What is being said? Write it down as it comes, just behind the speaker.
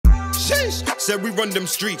Sheesh. Said we run them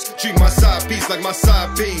streets, treat my side piece like my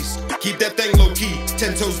side piece. Keep that thing low key,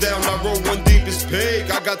 10 toes down, I roll one deepest pig.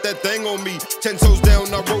 I got that thing on me, 10 toes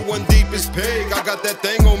down, I roll one deepest pig. I got that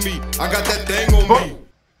thing on me, I got that thing on me.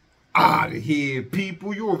 Out of here,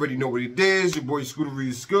 people. You already know what it is. Your boy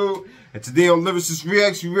Scootery School. And today on Lyricist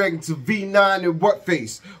Reacts, we reacting to V9 and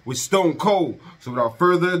Whatface with Stone Cold. So without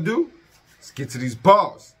further ado, let's get to these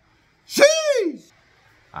bars. Sheesh!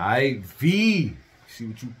 Alright, V. See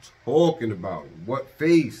what you talking about.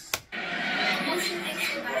 Whatface.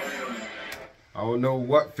 I don't know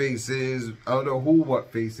what face is. I don't know who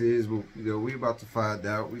Whatface is, but you know, we about to find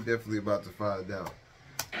out. We definitely about to find out.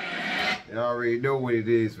 You already know what it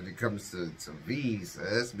is when it comes to V's. So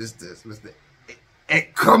that's Mr.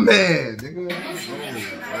 Come here, nigga. My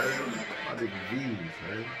nigga V's,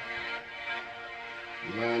 man.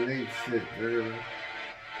 Line 8 shit, nigga.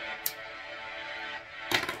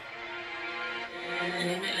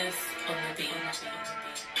 Limitless on the beat.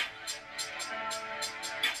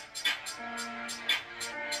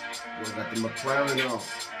 Boy, got the McLaren on.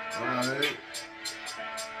 Alright.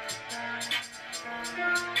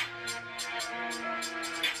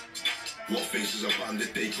 What faces are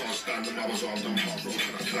bandit, they can't stand them. I was armed and hot road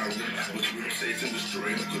and I clanged them. But the real states in the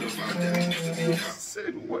terrain, I couldn't find them.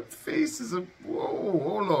 Said what faces are. Whoa,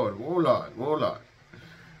 hold on.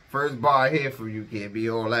 First bar here from you can't be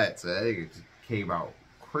all that. So I think it just came out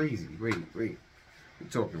crazy. Wait. We're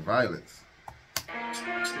talking violence.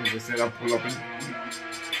 They said I pull up and.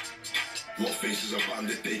 What faces are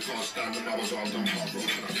bandit, they can't stand them. I was armed and hot road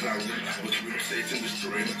and I clanged them. But the real states in the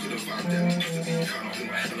terrain, I couldn't find them. Must have been camping.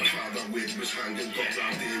 And I found that wig was hanging. Got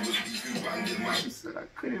round there was beef who banged in my. She said I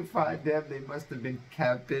couldn't find them. They must have been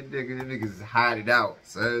camping. Nigga, them niggas is hiding out,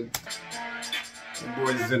 son. Them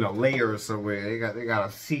boys is in a lair somewhere. They got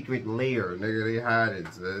a secret lair, nigga. They hiding,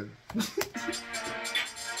 son.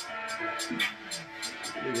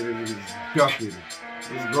 Nigga, them niggas ducking.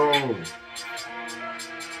 Let's go.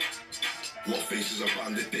 What faces are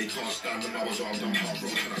bandit, they can't stand them. I was armed and hot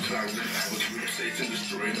road and I clanged them. But the real states in the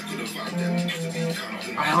terrain, I couldn't find them. Must have been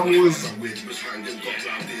camping. That wig was hanging. Got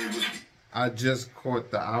round there was. I just caught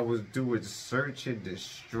the I was doing search and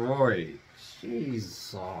destroy.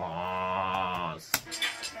 Jesus.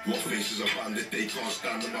 What faces are bandit, they can't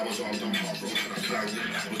stand them. I was armed and hot road and I clanged them.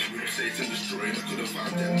 But the real states in the terrain, I couldn't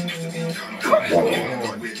find them. Must have been camping.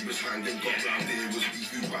 That wig was hanging. Got round there was beef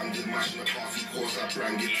who banged it. Mashing the party, cause I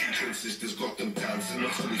brang it. Two twin sisters got them dancing.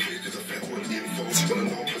 Not only face to the fed one info. Gonna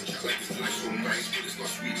know my chat like this life so nice, but it's not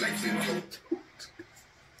sweet like Finco.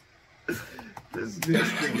 This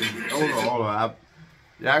thing is, hold on.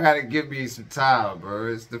 Y'all gotta give me some time, bro.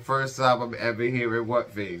 It's the first time I'm ever hearing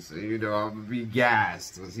Whatface. So, you know, I'm gonna be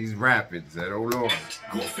gassed as he's rapping. So, hold on.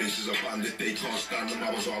 What faces are bandit, they can't stand them.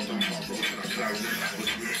 I was armed and hot road and I clanged them. But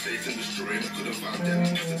the real states in the terrain, I couldn't find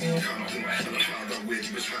them. Must have been camping. And I found that wig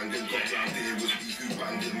was hanging. Got round there was beef who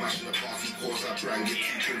banged it. Mashing the party, cause I brang it.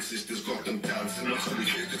 Two twin sisters got them dancing. Not only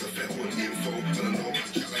face to the fed one info. And I know my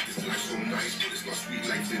chat like this life so nice, but it's not sweet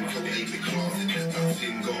like Finco. Ain't the closet, that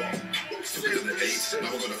thing go. Took it to the 8,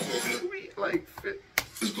 now we're gonna call it. Sweet like fit.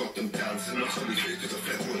 It's got them dancing, not only face to the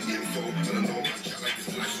fed one info. And I know my chat like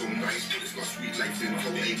this life so nice, but it's not sweet like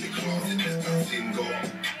Finco. Ain't the closet, that thing go.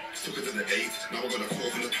 Took it to the 8, now we're gonna call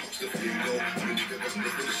from the top to Fingo. I mean, there was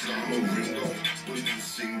nothing to start no Ringo. But it didn't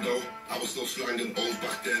sing though. I was still slanging old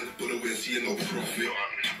back then, but I wasn't seeing no profit.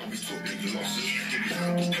 And we took big losses, we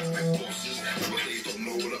handled that like bosses. But they don't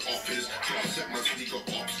know what the off is. Class set man, so he got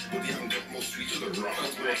ops, but they haven't got more sweet to the rock.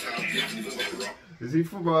 That's more time, they haven't even got a rock. Is he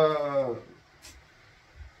from, wow,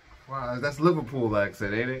 that's Liverpool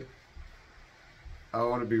accent, ain't it? I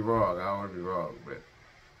don't want to be wrong, but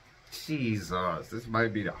Jesus, this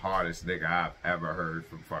might be the hardest nigga I've ever heard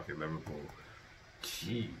from fucking Liverpool.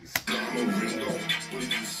 Jeez.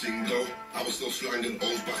 I was still slanging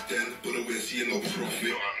O's back then, but I wasn't seeing no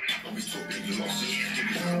profit. And we took big losses,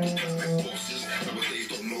 we handled that like bosses. Nowadays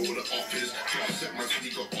don't know what the off is. Class set man, so he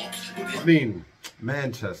got ops. I mean,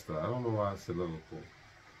 Manchester. I don't know why I said Liverpool.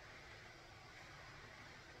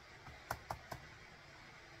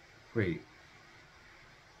 Wait.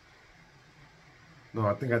 No,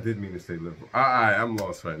 I think I did mean to say Liverpool. Alright, I'm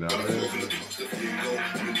lost right now.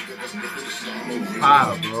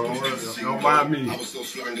 Ah, bro. Don't mind me. I was still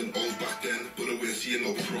slanging O's back then, but I wasn't seeing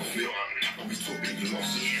no profit. And we took big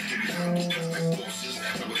losses, we handled that like bosses.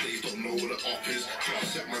 Nowadays don't know what the op is. Class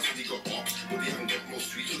set man, so he got ops, but they haven't got no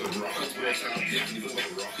sweet to the rockets. More time, they haven't even got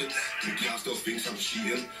a rocket. The gal still thinks I'm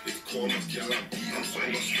cheating. It's corner, gal I'm beating. So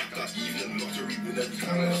I got smacked that evening. Lottery win every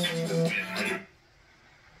time I see them.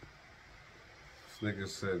 Nigga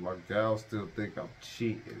said, my gal still think I'm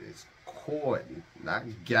cheating. It's courting, not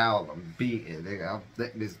gal I'm beating, nigga. I'm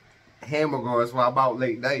letting this hammer go. That's why I'm out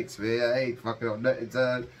late nights, man. I ain't fucking up nothing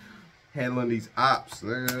time handling these ops,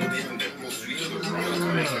 nigga.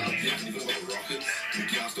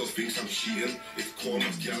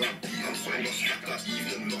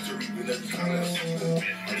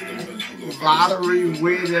 Lottery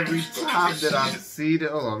win every time that I see it.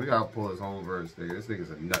 Hold on, we gotta pull his whole verse, nigga. This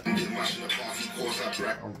nigga's a nut. I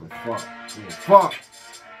don't give a fuck. Fuck.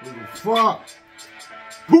 Fuck.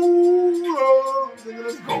 Pull up, nigga,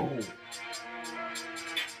 let's go.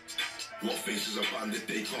 Whatface is a bandit,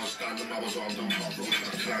 they can't stand them. I was armed and hard, bro, I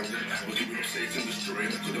clanged them. I was doing up Satan,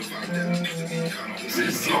 destroying, I couldn't find them. Must have been counting. The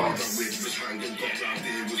wave was hanging, got round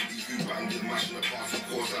there, was beef who banged it. Mashing a party,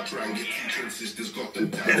 course I brang it. Two twin sisters got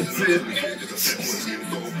them down. That's it. Cause I bet one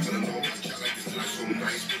info. And I know my cat like this life so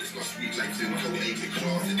nice, but it's not sweet like Zinco. Ain't me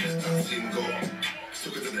closet, that's Zingo.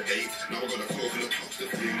 Took it to the 8, now I got a 4 in the top, the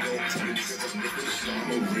bingo. Because I'm nipping the star,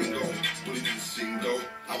 no Ringo. But it didn't sing though.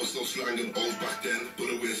 I was still slanging O's back then, but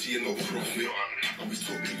I wasn't seeing no profit. And we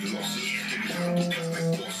took big losses, we handled that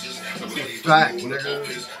like bosses. I was laid on the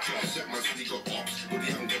office, class set my city got ops. But they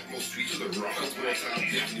haven't got no sweet to the rockets. One time,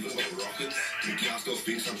 they haven't even got a rocket. The gal still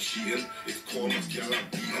thinks I'm cheating. It's corn of gal I'm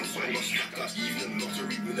beating. So I got slapped that evening,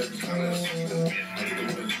 lottery win every time I see them. I didn't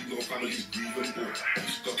want to leave no families grieving, but I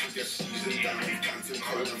just got to get seasoned down. Dancing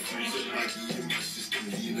cold and freezing, like eating my system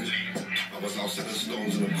leaning. I was out 7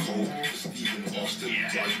 stones in the cold, for Stephen Austin.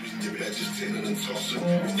 While you was in your bed just tinning and tossing,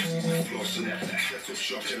 flossing. Set up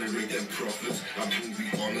shop, generate them profits. I'm gonna be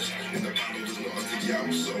honest, in the battle there's not a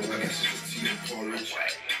yam, so I guess it's just tea and porridge.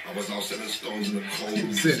 I was out 7 stones in the cold.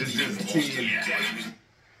 You said it's just tea and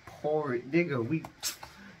porridge, nigga. We.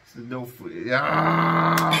 No food.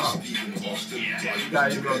 Ah! Now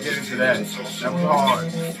you gonna get into that. That was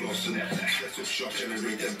hard.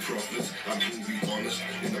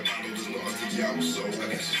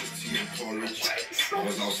 I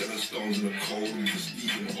was out 7 stones in the cold, we just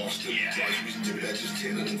eating Austin. Using your bed, just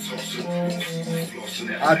tinning and tossing.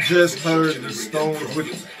 I just heard the Stones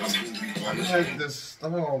with. I heard the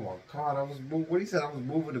Stones. Oh my God! I was moving. What he said? I was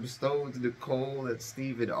moving the Stones in the cold at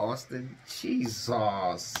Stephen Austin. Jesus.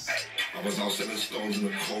 I was out 7 stones in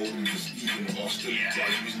the cold, we just eating Austin.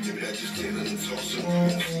 Using your bed, just tinning and tossing.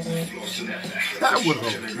 That was a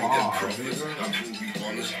bar, nigga. I'm gonna be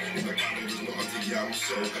honest, in the battle there's not a yam,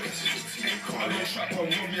 so I guess it's just tea and I'm a trapper, roll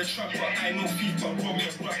me a trapper, I ain't no FIFA, roll me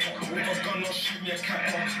a rapper. With a gun or shoot me a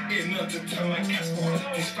capper, ain't nothing to tell my Casper.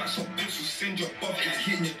 These facts or boots will send your buff, get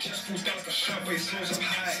hit in your chest, fall down like a shove, slows up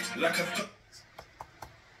high, like a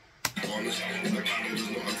Oh Lord,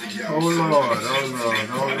 oh Lord,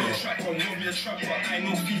 oh Lord.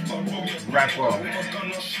 Rapper.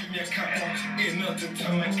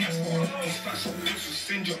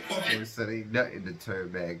 He said ain't nothing to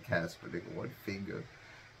turn man Casper, nigga. 1 finger.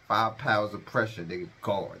 5 pounds of pressure, nigga.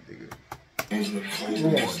 Guard, nigga. War.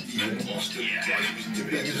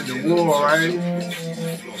 Niggas in the war, right?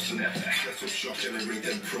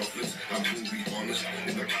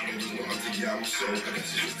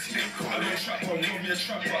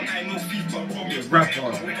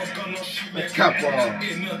 Rapper. Kappa.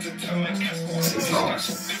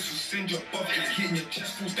 Send your buff, hitting your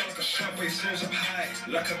chest, fall down like a shove, slows up high,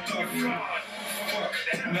 like a dove. Fuck,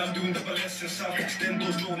 now I'm doing double S and South Extend,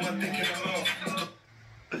 drove my dick in the mouth.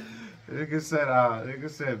 Nigga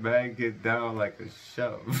said, man, get down like a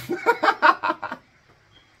shove.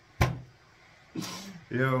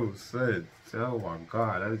 Yo, son. Oh my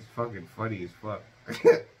God, that is fucking funny as fuck.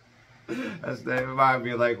 That reminds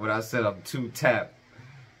me of like when I said I'm too tapped.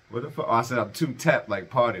 What the fuck? Oh, I said I'm too tapped, like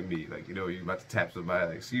pardon me. Like, you know, you about to tap somebody,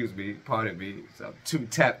 like, excuse me, pardon me. So I'm too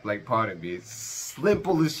tapped, like pardon me. It's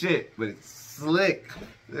simple as shit, but it's slick.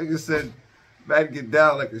 Nigga said, man, get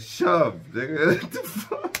down like a shove, nigga. What the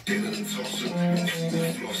fuck?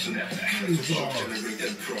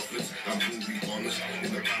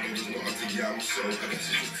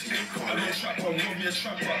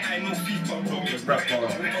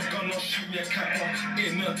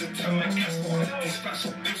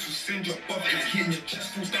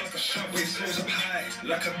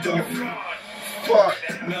 Fuck.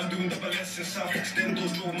 Now I'm doing double S and South Extend,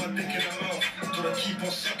 drove my dick in the mouth. Till I keep on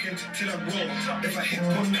sucking till I roll. If I hit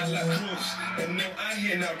one, I like cross. And no, I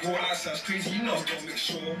hear now go, I sounds crazy, you know, don't make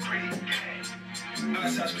sure. I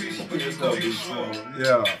sounds crazy, but you gotta make sure.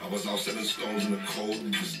 Yeah. I was out 7 stones in the cold, we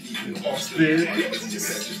just eating Austin. Your bed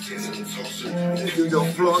just tinning and tossing. You know,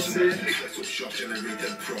 flossing. Set up shop, generate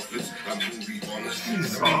them profits. I'm gonna be honest, in the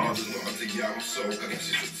battle there's not a yam, so I guess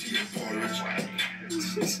it's just tea and porridge.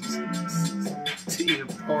 Tea and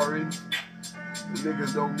porridge.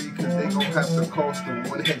 Niggas know me cause they gon' have to cost them.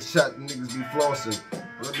 One headshot, niggas be flossing.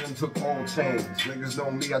 One of them took all chains. Niggas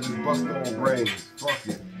know me, I just bust all brains. Fuck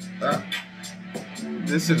it.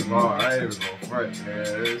 This shit is hard. I ain't even gonna front, man.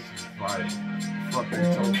 This is fire. Fuck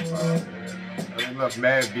they talking about, man. I love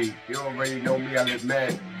mad beat. You already know me, I live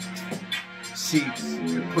mad. Sheets,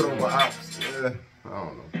 you put over ops. I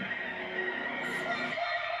don't know.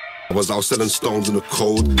 I was out selling stones in the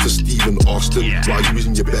cold to Stephen Austin. While you was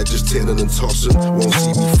in your bed just turning and tossing. Won't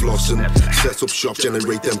see me flossing. Set up shop,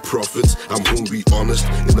 generate them profits. I'm hungry, honest.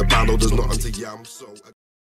 In the battle there's nothing to yam, so